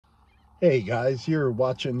Hey guys, you're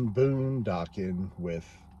watching Boondocking with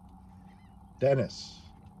Dennis.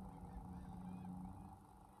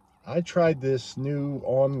 I tried this new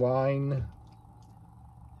online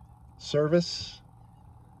service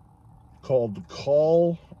called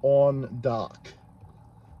Call on Dock.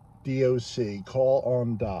 DOC, Call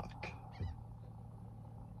on Dock.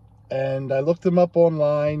 And I looked them up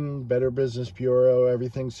online, Better Business Bureau,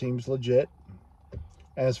 everything seems legit.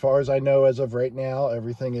 And as far as I know, as of right now,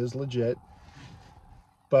 everything is legit.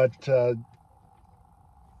 But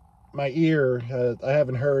my ear, I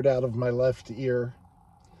haven't heard out of my left ear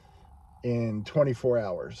in 24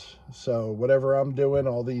 hours. So whatever I'm doing,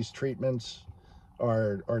 all these treatments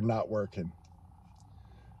are not working.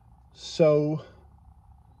 So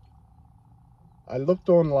I looked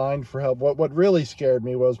online for help. What really scared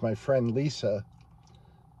me was my friend Lisa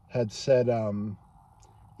had said,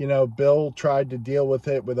 Bill tried to deal with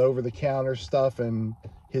it with over-the-counter stuff and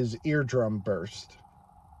his eardrum burst.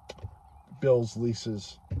 Bill's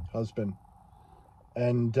Lisa's husband.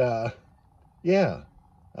 And yeah,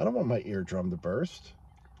 I don't want my eardrum to burst.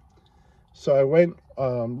 So I went,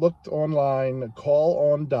 looked online,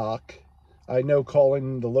 Call on Dock. I know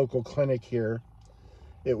calling the local clinic here,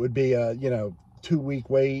 it would be a 2-week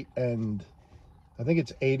wait, and I think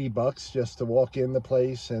it's $80 just to walk in the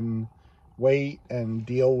place and wait and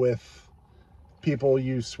deal with people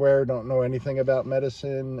you swear don't know anything about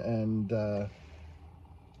medicine. And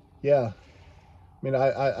yeah, I mean,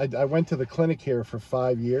 I went to the clinic here for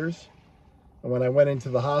 5 years. And when I went into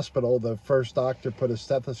the hospital, the first doctor put a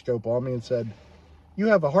stethoscope on me and said, "You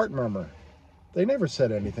have a heart murmur." They never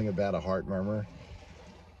said anything about a heart murmur.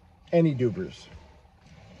 Any doobers.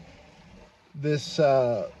 This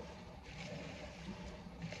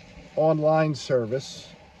online service,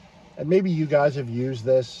 and maybe you guys have used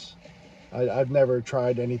this. I've never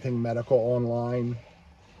tried anything medical online,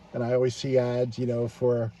 and I always see ads,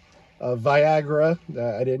 for Viagra.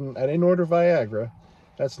 I didn't order Viagra.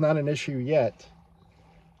 That's not an issue yet.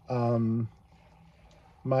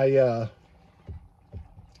 My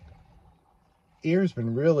ear's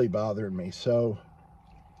been really bothering me. So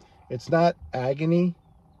it's not agony,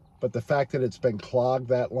 but the fact that it's been clogged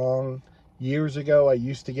that long. Years ago, I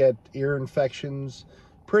used to get ear infections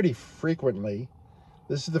pretty frequently.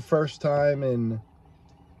 This is the first time in,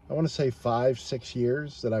 I want to say 5-6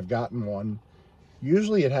 years that I've gotten one.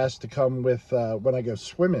 Usually it has to come with when I go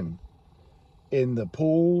swimming in the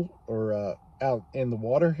pool or out in the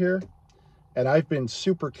water here. And I've been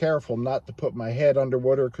super careful not to put my head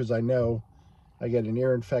underwater because I know I get an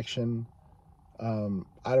ear infection.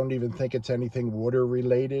 I don't even think it's anything water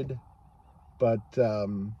related, but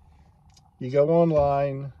you go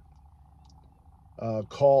online,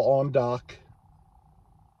 Call on Dock.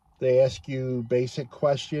 They ask you basic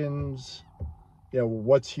questions.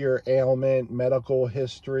 What's your ailment, medical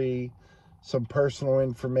history, some personal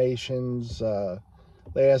informations.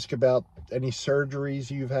 They ask about any surgeries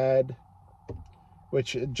you've had,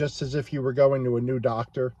 which just as if you were going to a new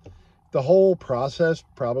doctor. The whole process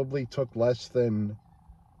probably took less than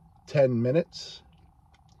 10 minutes.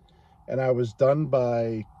 And I was done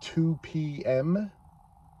by 2 p.m.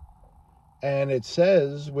 And it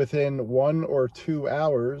says within 1 or 2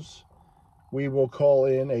 hours, we will call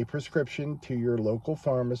in a prescription to your local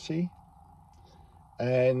pharmacy.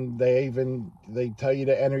 And they tell you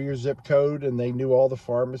to enter your zip code, and they knew all the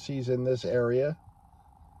pharmacies in this area.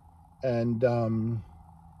 And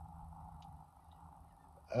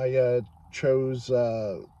I chose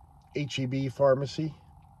HEB Pharmacy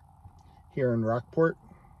here in Rockport,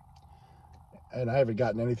 and I haven't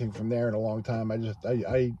gotten anything from there in a long time.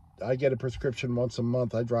 I get a prescription once a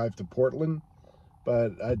month. I drive to Portland,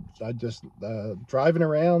 but I just driving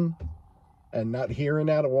around and not hearing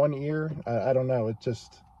out of one ear. I don't know. It's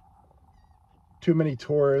just too many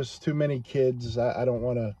tourists, too many kids. I don't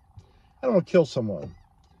want to kill someone,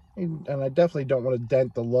 and I definitely don't want to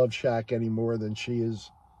dent the Love Shack any more than she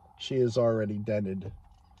is already dented.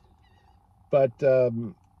 But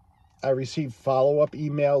I received follow-up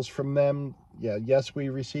emails from them. Yes, we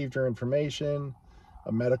received your information.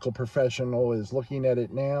 A medical professional is looking at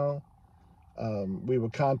it now. We will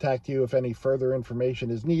contact you if any further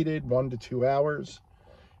information is needed, 1 to 2 hours.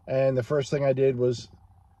 And the first thing I did was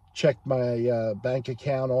check my bank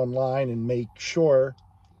account online and make sure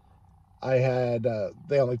I had,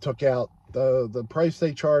 they only took out, the price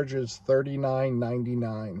they charge is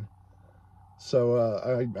 $39.99.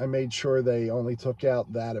 So I made sure they only took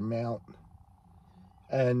out that amount.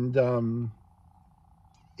 And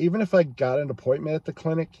even if I got an appointment at the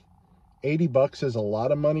clinic, $80 is a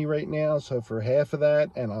lot of money right now. So for half of that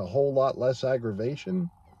and a whole lot less aggravation,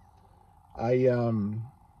 I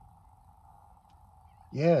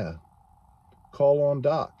Yeah, call on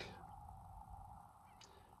Doc.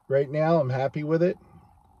 Right now, I'm happy with it.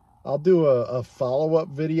 I'll do a follow-up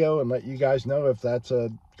video and let you guys know if that's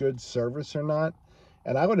a good service or not.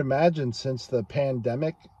 And I would imagine since the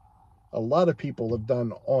pandemic, a lot of people have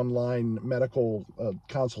done online medical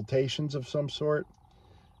consultations of some sort.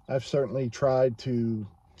 I've certainly tried to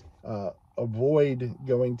avoid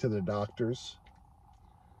going to the doctors.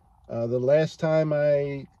 The last time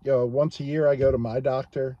once a year I go to my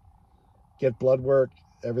doctor, get blood work,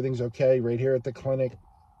 everything's okay right here at the clinic.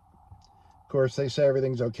 Of course, they say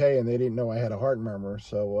everything's okay, and they didn't know I had a heart murmur,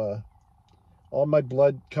 so all my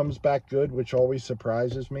blood comes back good, which always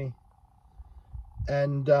surprises me.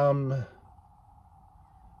 And I'll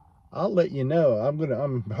let you know.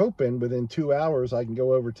 I'm hoping within 2 hours I can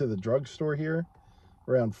go over to the drugstore here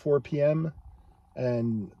around 4 p.m.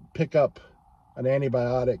 and pick up an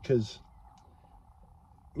antibiotic, because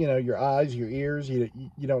your eyes, your ears, you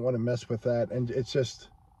don't want to mess with that. And it's just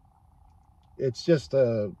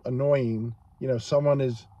annoying. Someone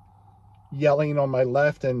is yelling on my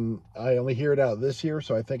left and I only hear it out this ear,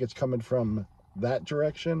 so I think it's coming from that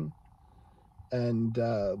direction. And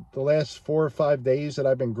the last 4 or 5 days that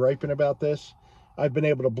I've been griping about this, I've been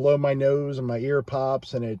able to blow my nose and my ear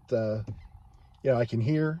pops, and it I can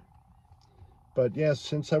hear. But yes,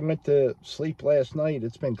 since I went to sleep last night,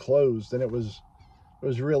 it's been closed, and it was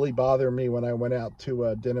really bothering me when I went out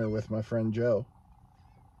to dinner with my friend Joe.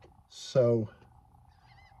 So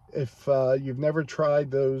if you've never tried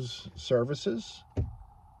those services,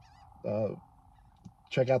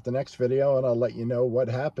 check out the next video and I'll let you know what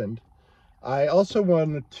happened. I also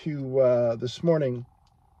wanted to this morning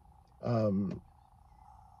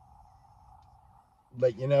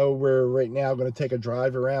let you know we're right now going to take a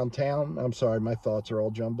drive around town. I'm sorry, my thoughts are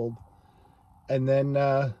all jumbled. And then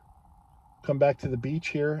come back to the beach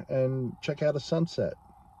here and check out a sunset.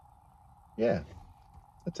 Yeah,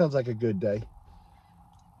 that sounds like a good day.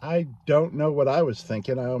 I don't know what I was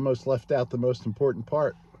thinking. I almost left out the most important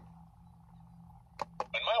part.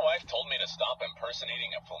 When my wife told me to stop impersonating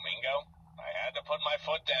a flamingo, I had to put my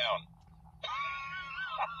foot down.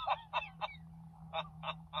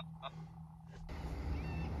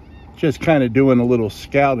 Just kind of doing a little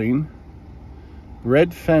scouting.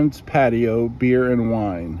 Red Fence Patio Beer and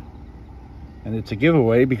Wine. And it's a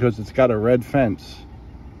giveaway because it's got a red fence.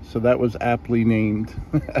 So that was aptly named.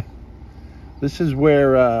 This is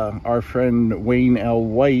where our friend Wayne L.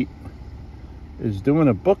 White is doing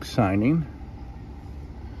a book signing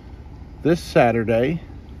this Saturday,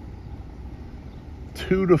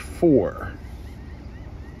 2 to 4.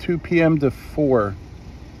 2 p.m. to 4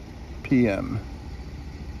 p.m.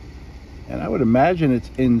 And I would imagine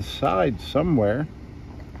it's inside somewhere.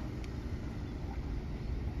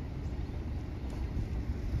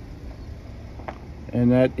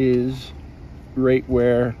 And that is right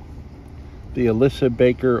where the Alyssa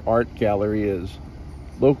Baker Art Gallery is.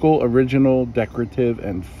 Local, original, decorative,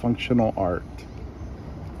 and functional art.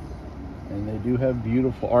 And they do have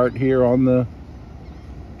beautiful art here on the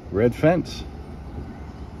red fence.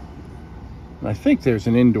 And I think there's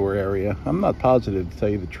an indoor area. I'm not positive, to tell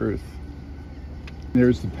you the truth.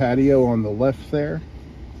 There's the patio on the left there.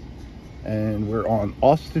 And we're on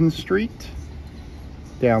Austin Street,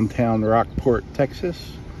 downtown Rockport,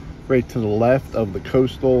 Texas. Right to the left of the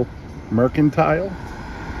Coastal Mercantile.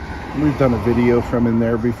 We've done a video from in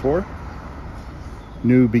there before.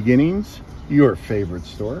 New Beginnings, your favorite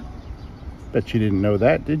store. Bet you didn't know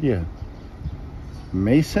that, did you?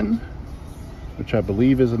 Makin, which I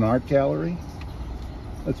believe is an art gallery.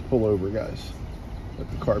 Let's pull over, guys.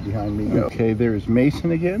 Let the car behind me go. Okay, there's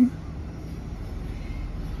Makin again.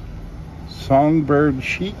 Songbird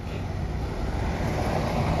Chic.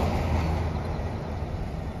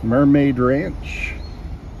 Mermaid Ranch.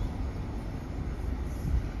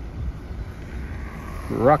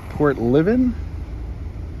 Rockport Livin'.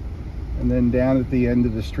 And then down at the end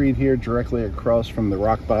of the street here, directly across from the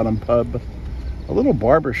Rock Bottom Pub, a little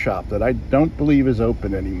barber shop that I don't believe is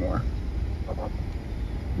open anymore.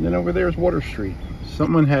 And then over there is Water Street.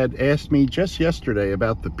 Someone had asked me just yesterday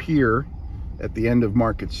about the pier at the end of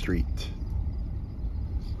Market Street.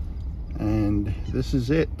 And this is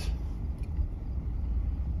it.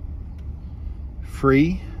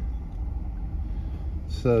 Free.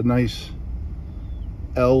 It's a nice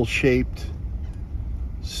L-shaped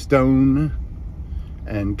stone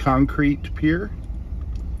and concrete pier,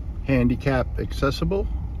 handicap accessible,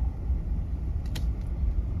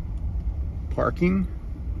 parking,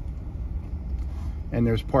 and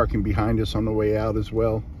there's parking behind us on the way out as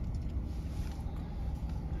well.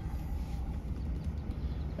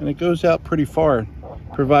 And it goes out pretty far,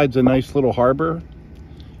 provides a nice little harbor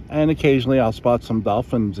And occasionally I'll spot some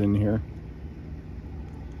dolphins in here.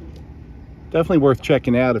 Definitely worth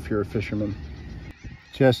checking out if you're a fisherman.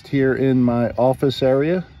 Just here in my office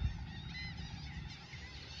area.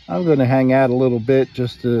 I'm going to hang out a little bit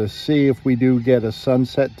just to see if we do get a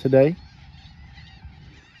sunset today.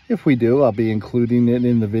 If we do, I'll be including it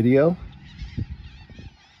in the video.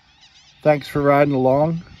 Thanks for riding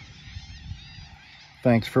along.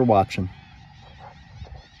 Thanks for watching.